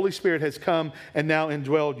that the Holy Spirit has come and now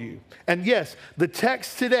indwelled you. And yes, the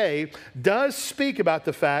text today does speak about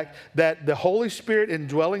the fact that the Holy Spirit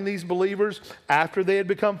indwelling these believers after they had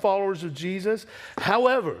become followers of Jesus.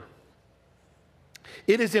 However,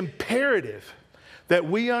 it is imperative that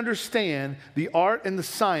we understand the art and the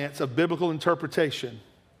science of biblical interpretation.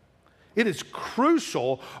 It is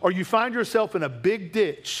crucial, or you find yourself in a big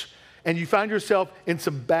ditch and you find yourself in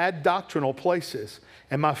some bad doctrinal places.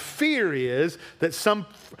 And my fear is that some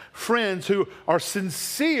friends who are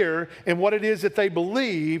sincere in what it is that they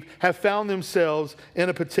believe have found themselves in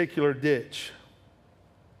a particular ditch.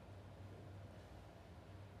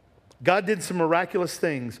 God did some miraculous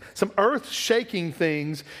things, some earth-shaking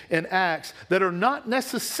things in Acts that are not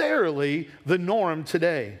necessarily the norm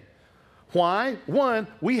today. Why? One,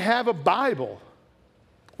 we have a Bible.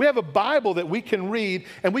 We have a Bible that we can read,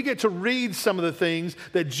 and we get to read some of the things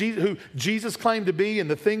that who Jesus claimed to be and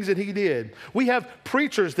the things that he did. We have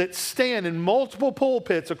preachers that stand in multiple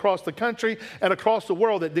pulpits across the country and across the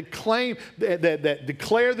world that declare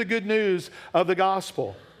the good news of the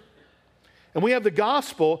gospel. And we have the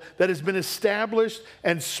gospel that has been established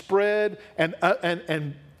and spread and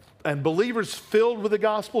and believers filled with the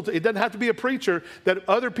gospel. It doesn't have to be a preacher, that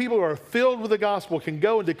other people who are filled with the gospel can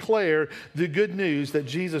go and declare the good news that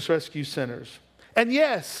Jesus rescues sinners. And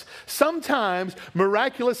yes, sometimes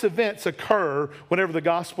miraculous events occur whenever the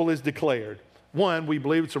gospel is declared. One, we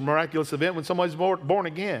believe it's a miraculous event when somebody's born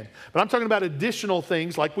again. But I'm talking about additional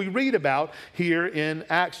things like we read about here in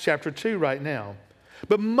Acts chapter 2 right now.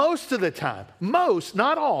 But most of the time,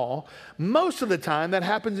 not all, most of the time that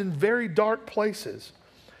happens in very dark places,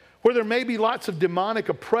 where there may be lots of demonic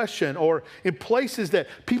oppression, or in places that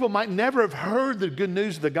people might never have heard the good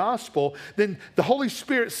news of the gospel. Then the Holy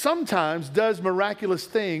Spirit sometimes does miraculous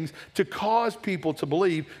things to cause people to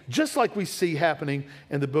believe, just like we see happening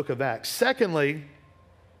in the book of Acts. Secondly,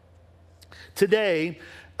 today,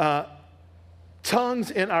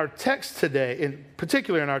 tongues in our text today, in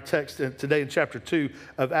particular in our text today in chapter 2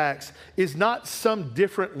 of Acts, is not some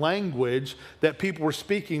different language that people were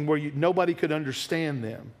speaking where nobody could understand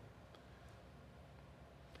them.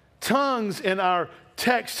 Tongues in our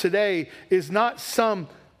text today is not some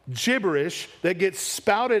gibberish that gets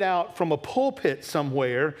spouted out from a pulpit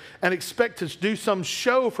somewhere and expect to do some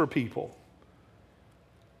show for people.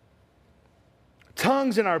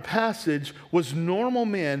 Tongues in our passage was normal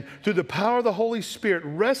men, through the power of the Holy Spirit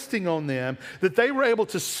resting on them, that they were able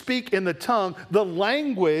to speak in the tongue, the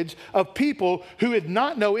language of people who did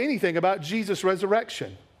not know anything about Jesus'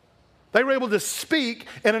 resurrection. They were able to speak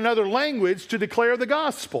in another language to declare the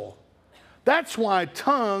gospel. That's why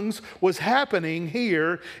tongues was happening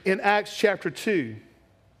here in Acts chapter 2.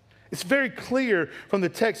 It's very clear from the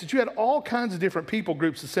text that you had all kinds of different people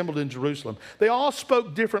groups assembled in Jerusalem. They all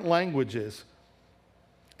spoke different languages.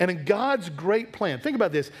 And in God's great plan, think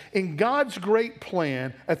about this, in God's great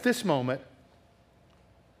plan at this moment,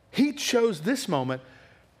 He chose this moment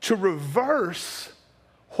to reverse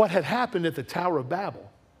what had happened at the Tower of Babel.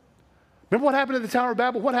 Remember what happened at the Tower of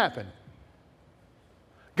Babel? What happened?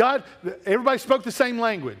 Everybody spoke the same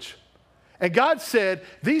language. And God said,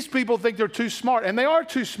 these people think they're too smart, and they are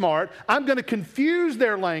too smart. I'm going to confuse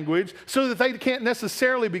their language so that they can't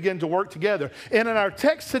necessarily begin to work together. And in our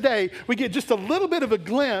text today, we get just a little bit of a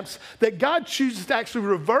glimpse that God chooses to actually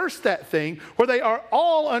reverse that thing, where they are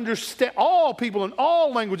all people in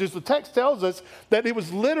all languages. The text tells us that it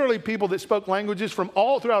was literally people that spoke languages from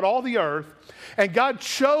throughout all the earth. And God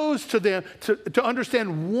chose to them to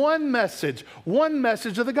understand one message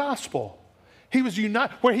of the gospel. He was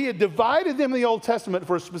where He had divided them in the Old Testament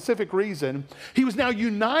for a specific reason. He was now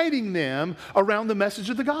uniting them around the message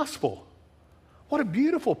of the gospel. What a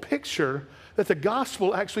beautiful picture that the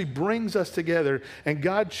gospel actually brings us together, and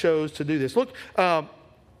God chose to do this. Look, I'm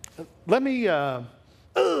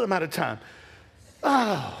out of time.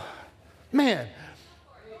 Oh, man.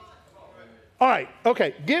 All right,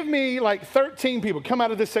 okay, give me like 13 people. Come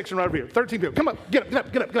out of this section right over here. 13 people. Come up, get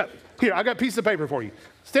up. Here, I got a piece of paper for you.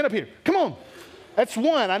 Stand up here. Come on. That's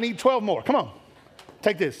one. I need 12 more. Come on.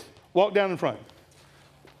 Take this. Walk down in front.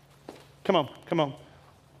 Come on.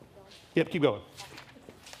 Yep, keep going.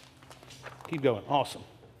 Awesome.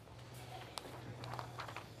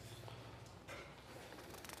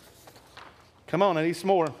 Come on, I need some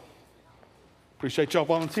more. Appreciate y'all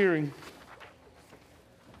volunteering.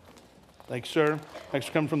 Thanks, sir. Thanks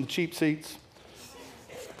for coming from the cheap seats.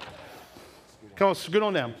 Come on, scoot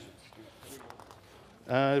on down.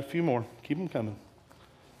 A few more. Keep them coming.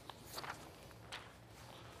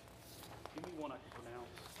 Give me one I can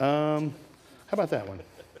pronounce. How about that one?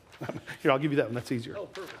 Here, I'll give you that one. That's easier. Oh,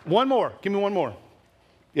 perfect. One more. Give me one more.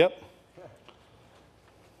 Yep.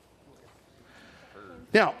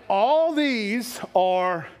 Now, all these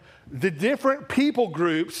are the different people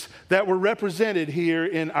groups that were represented here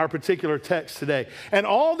in our particular text today. And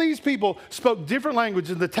all these people spoke different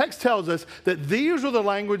languages. The text tells us that these were the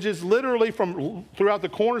languages literally from throughout the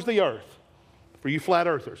corners of the earth. For you flat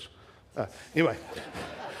earthers. Anyway.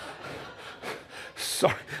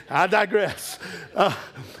 Sorry, I digress.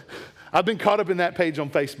 I've been caught up in that page on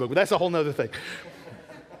Facebook, but that's a whole other thing.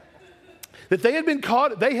 That they had been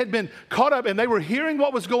caught up, and they were hearing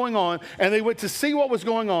what was going on, and they went to see what was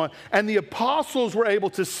going on, and the apostles were able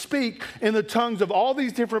to speak in the tongues of all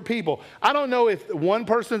these different people. I don't know if one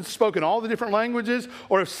person spoke in all the different languages,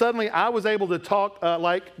 or if suddenly I was able to talk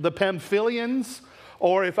like the Pamphylians,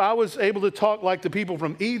 or if I was able to talk like the people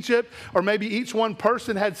from Egypt, or maybe each one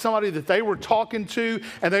person had somebody that they were talking to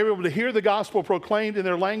and they were able to hear the gospel proclaimed in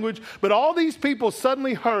their language. But all these people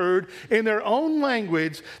suddenly heard in their own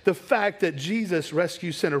language the fact that Jesus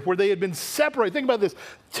rescues sinners, where they had been separated. Think about this.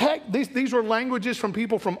 These were languages from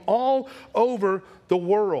people from all over the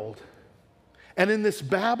world. And in this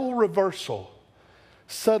Babel reversal,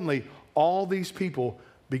 suddenly all these people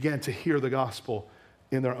began to hear the gospel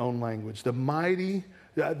in their own language.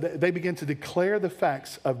 They began to declare the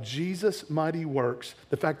facts of Jesus' mighty works.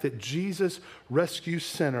 The fact that Jesus rescues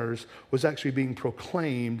sinners was actually being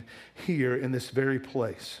proclaimed here in this very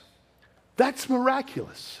place. That's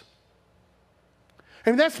miraculous.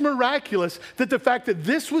 And that's miraculous, that the fact that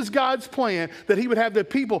this was God's plan, that he would have the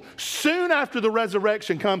people soon after the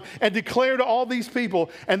resurrection come and declare to all these people,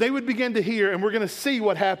 and they would begin to hear, and we're going to see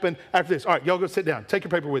what happened after this. All right, y'all go sit down. Take your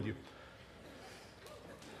paper with you.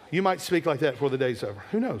 You might speak like that before the day's over.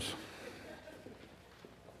 Who knows?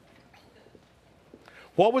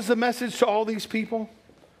 What was the message to all these people?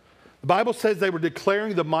 The Bible says they were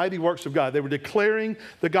declaring the mighty works of God. They were declaring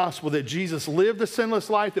the gospel that Jesus lived a sinless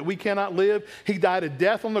life that we cannot live. He died a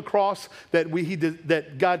death on the cross that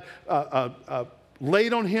God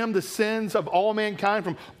laid on him the sins of all mankind,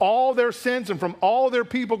 from all their sins and from all their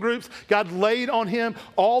people groups. God laid on him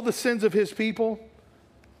all the sins of his people.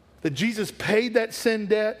 That Jesus paid that sin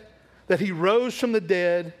debt, that he rose from the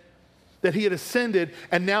dead, that he had ascended,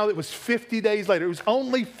 and now it was 50 days later. It was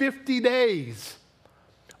only 50 days.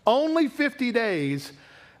 Only 50 days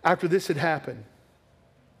after this had happened.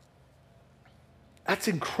 That's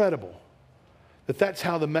incredible. That's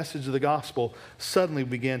how the message of the gospel suddenly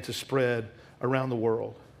began to spread around the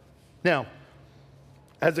world. Now,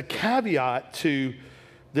 as a caveat to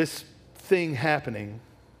this thing happening,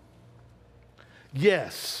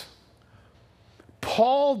 yes,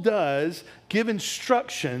 Paul does give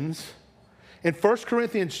instructions in 1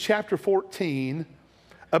 Corinthians chapter 14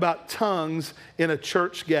 about tongues in a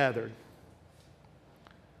church gathered.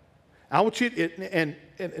 I want you to, and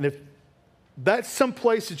if that's some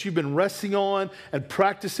place that you've been resting on and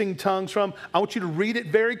practicing tongues from, I want you to read it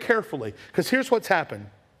very carefully, because here's what's happened.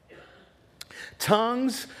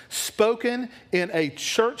 Tongues spoken in a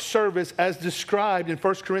church service as described in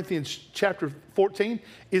 1 Corinthians chapter 14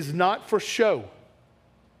 is not for show.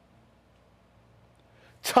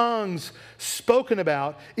 Tongues spoken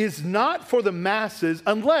about is not for the masses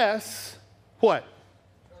unless, what?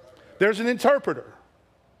 There's an interpreter.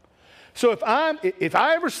 So if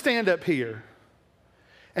I ever stand up here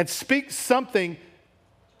and speak something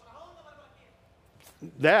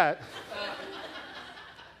that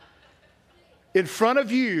in front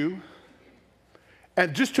of you,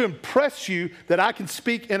 and just to impress you that I can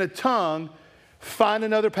speak in a tongue, find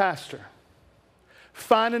another pastor.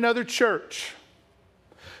 Find another church.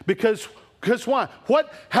 Because why?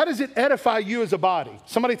 How does it edify you as a body?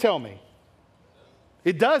 Somebody tell me.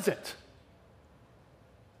 It doesn't.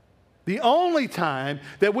 The only time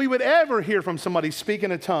that we would ever hear from somebody speak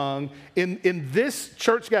in a tongue in this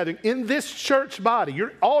church gathering, in this church body,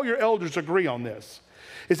 all your elders agree on this,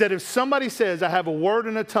 is that if somebody says, I have a word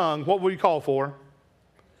in a tongue, what would we call for?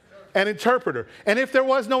 An interpreter. And if there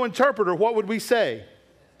was no interpreter, what would we say?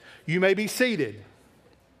 You may be seated.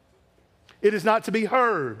 It is not to be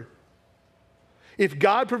heard. If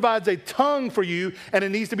God provides a tongue for you and it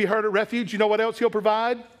needs to be heard at Refuge, you know what else he'll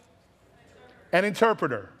provide? An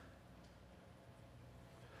interpreter.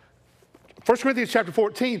 1 Corinthians chapter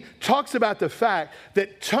 14 talks about the fact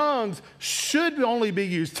that tongues should only be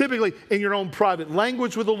used typically in your own private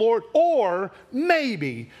language with the Lord, or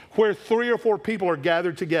maybe where 3 or 4 people are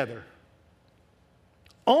gathered together.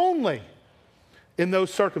 Only in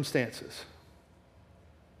those circumstances.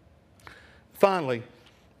 Finally,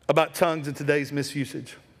 about tongues in today's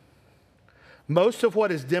misusage. Most of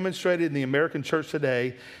what is demonstrated in the American church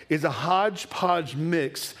today is a hodgepodge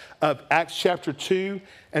mix of Acts chapter 2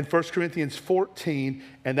 and 1 Corinthians 14,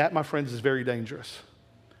 and that, my friends, is very dangerous.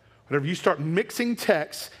 Whenever you start mixing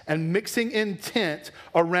texts and mixing intent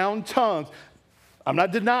around tongues, I'm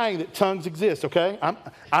not denying that tongues exist, okay?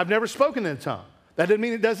 I've never spoken in a tongue. That doesn't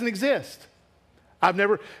mean it doesn't exist. I've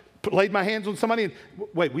never laid my hands on somebody and,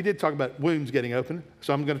 wait, we did talk about wounds getting open,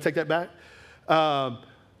 so I'm going to take that back.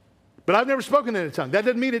 But I've never spoken in a tongue. That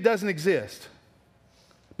doesn't mean it doesn't exist.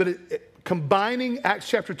 But combining Acts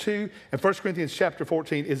chapter 2 and 1 Corinthians chapter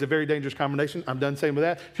 14 is a very dangerous combination. I'm done saying with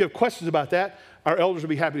that. If you have questions about that, our elders will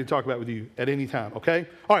be happy to talk about it with you at any time, okay?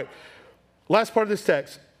 All right, last part of this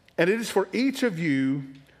text, and it is for each of you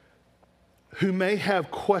who may have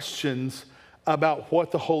questions about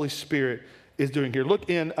what the Holy Spirit is doing here. Look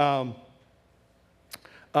in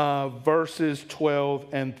verses 12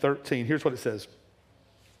 and 13. Here's what it says.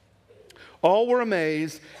 All were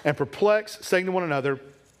amazed and perplexed, saying to one another,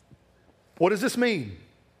 what does this mean?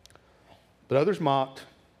 But others mocked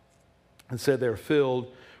and said they were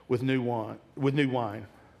filled with new wine.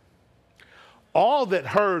 All that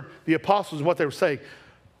heard the apostles and what they were saying,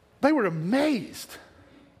 they were amazed.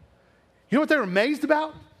 You know what they were amazed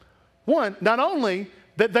about? One, not only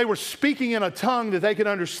that they were speaking in a tongue that they could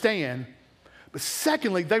understand, But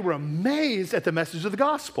secondly, they were amazed at the message of the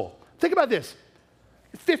gospel. Think about this.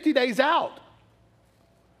 50 days out.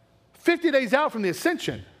 50 days out from the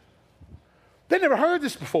ascension. They never heard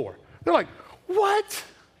this before. They're like, what?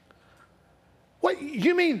 What,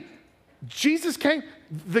 you mean Jesus came,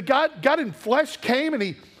 the God in flesh came and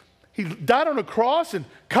he died on a cross and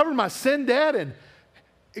covered my sin debt, and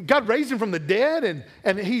God raised him from the dead,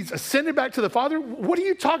 and he's ascended back to the Father? What are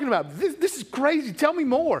you talking about? This is crazy. Tell me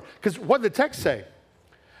more. Because what did the text say?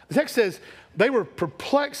 The text says, they were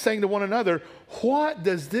perplexed, saying to one another, what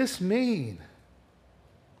does this mean?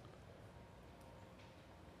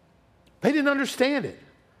 They didn't understand it.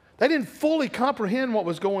 They didn't fully comprehend what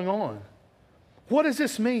was going on. What does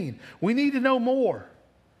this mean? We need to know more.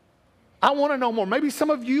 I want to know more. Maybe some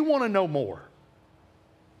of you want to know more.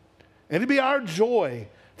 And it'd be our joy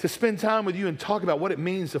to spend time with you and talk about what it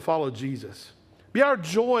means to follow Jesus. Be our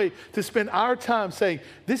joy to spend our time saying,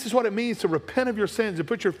 this is what it means to repent of your sins and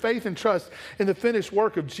put your faith and trust in the finished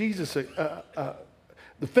work of Jesus, the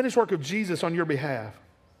finished work of Jesus on your behalf.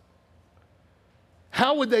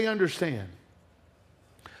 How would they understand?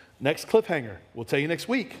 Next cliffhanger. We'll tell you next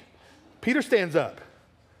week. Peter stands up.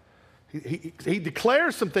 He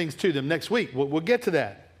declares some things to them next week. We'll get to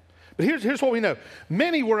that. But here's what we know.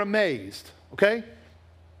 Many were amazed, okay?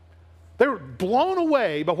 They were blown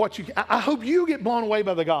away by what I hope you get blown away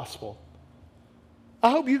by the gospel.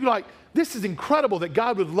 I hope you're like, this is incredible that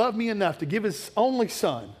God would love me enough to give his only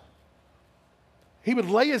son. He would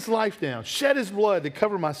lay his life down, shed his blood to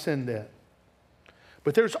cover my sin debt.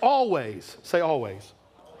 But there's always, say always,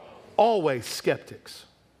 always skeptics.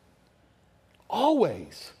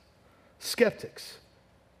 Always skeptics.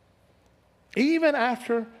 Even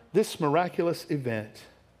after this miraculous event,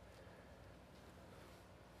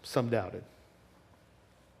 some doubted.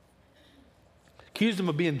 Accused him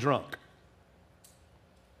of being drunk.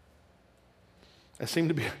 That seemed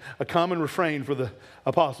to be a common refrain for the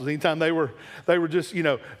apostles. Anytime they were just,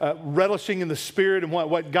 relishing in the Spirit and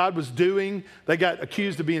what God was doing, they got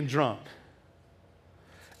accused of being drunk.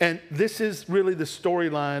 And this is really the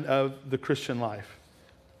storyline of the Christian life.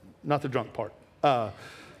 Not the drunk part. But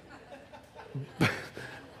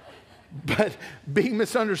being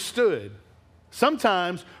misunderstood.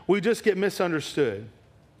 Sometimes we just get misunderstood.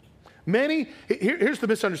 Here's the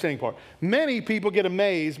misunderstanding part. Many people get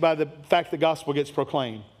amazed by the fact the gospel gets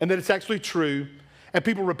proclaimed and that it's actually true, and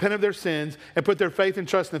people repent of their sins and put their faith and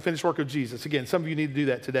trust in the finished work of Jesus. Again, some of you need to do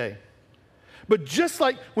that today. But just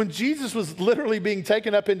like when Jesus was literally being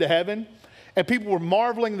taken up into heaven and people were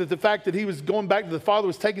marveling that the fact that he was going back to the Father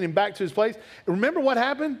was taking him back to his place, remember what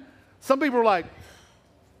happened? Some people were like,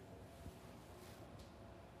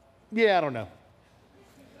 yeah, I don't know.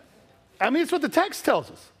 I mean, it's what the text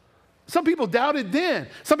tells us. Some people doubted then.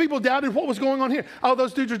 Some people doubted what was going on here. Oh,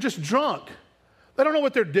 those dudes are just drunk. They don't know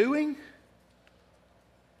what they're doing.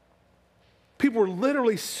 People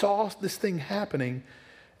literally saw this thing happening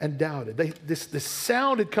and doubted. This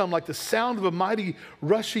sound had come like the sound of a mighty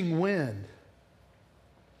rushing wind.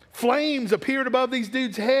 Flames appeared above these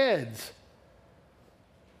dudes' heads.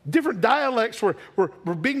 Different dialects were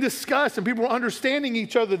being discussed, and people were understanding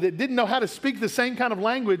each other that didn't know how to speak the same kind of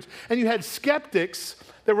language. And you had skeptics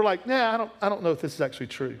that were like, nah, I don't know if this is actually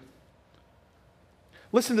true.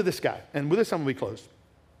 Listen to this guy, and with this I'm going to be closed.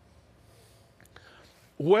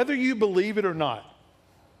 Whether you believe it or not,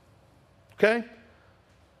 okay?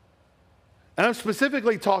 And I'm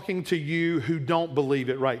specifically talking to you who don't believe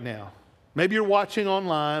it right now. Maybe you're watching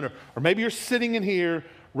online, or maybe you're sitting in here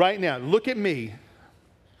right now. Look at me.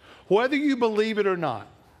 Whether you believe it or not,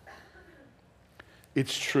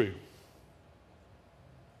 it's true.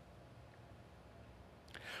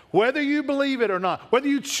 Whether you believe it or not, whether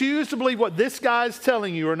you choose to believe what this guy is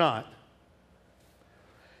telling you or not,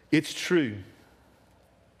 it's true.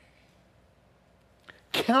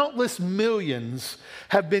 Countless millions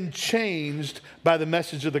have been changed by the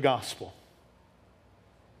message of the gospel.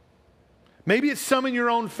 Maybe it's some in your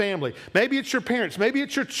own family. Maybe it's your parents. Maybe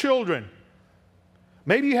it's your children.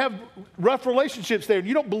 Maybe you have rough relationships there and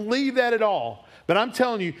you don't believe that at all. But I'm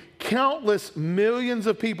telling you, countless millions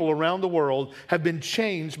of people around the world have been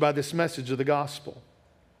changed by this message of the gospel.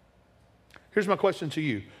 Here's my question to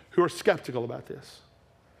you who are skeptical about this.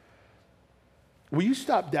 Will you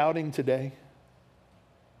stop doubting today?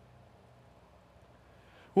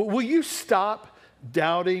 Will you stop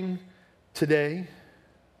doubting today?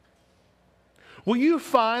 Will you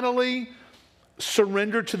finally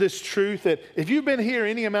surrender to this truth that if you've been here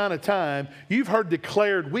any amount of time, you've heard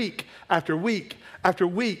declared week after week after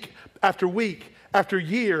week after week after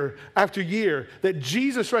year, that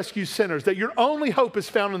Jesus rescues sinners, that your only hope is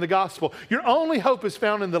found in the gospel. Your only hope is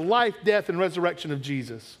found in the life, death, and resurrection of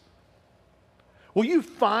Jesus. Will you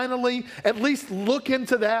finally at least look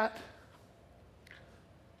into that?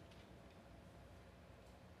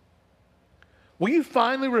 Will you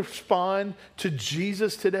finally respond to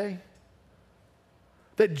Jesus today?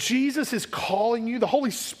 That Jesus is calling you, the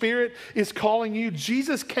Holy Spirit is calling you.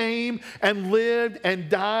 Jesus came and lived and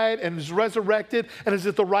died and is resurrected and is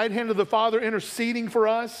at the right hand of the Father interceding for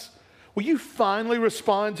us. Will you finally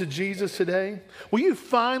respond to Jesus today? Will you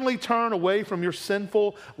finally turn away from your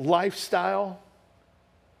sinful lifestyle?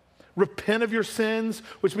 Repent of your sins,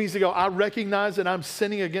 which means to go, I recognize that I'm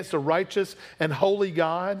sinning against a righteous and holy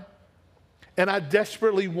God. And I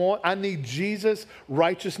desperately I need Jesus'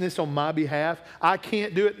 righteousness on my behalf. I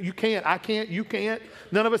can't do it. You can't. I can't. You can't.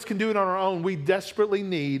 None of us can do it on our own. We desperately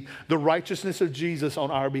need the righteousness of Jesus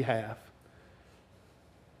on our behalf.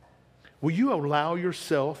 Will you allow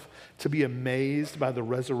yourself to be amazed by the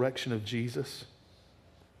resurrection of Jesus,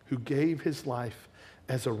 who gave his life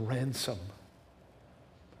as a ransom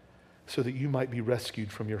so that you might be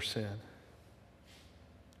rescued from your sin?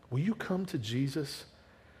 Will you come to Jesus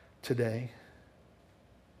today?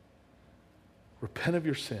 Repent of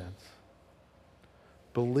your sins.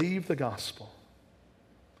 Believe the gospel.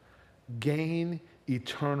 Gain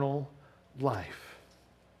eternal life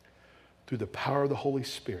through the power of the Holy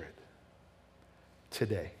Spirit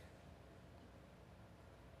today.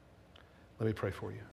 Let me pray for you.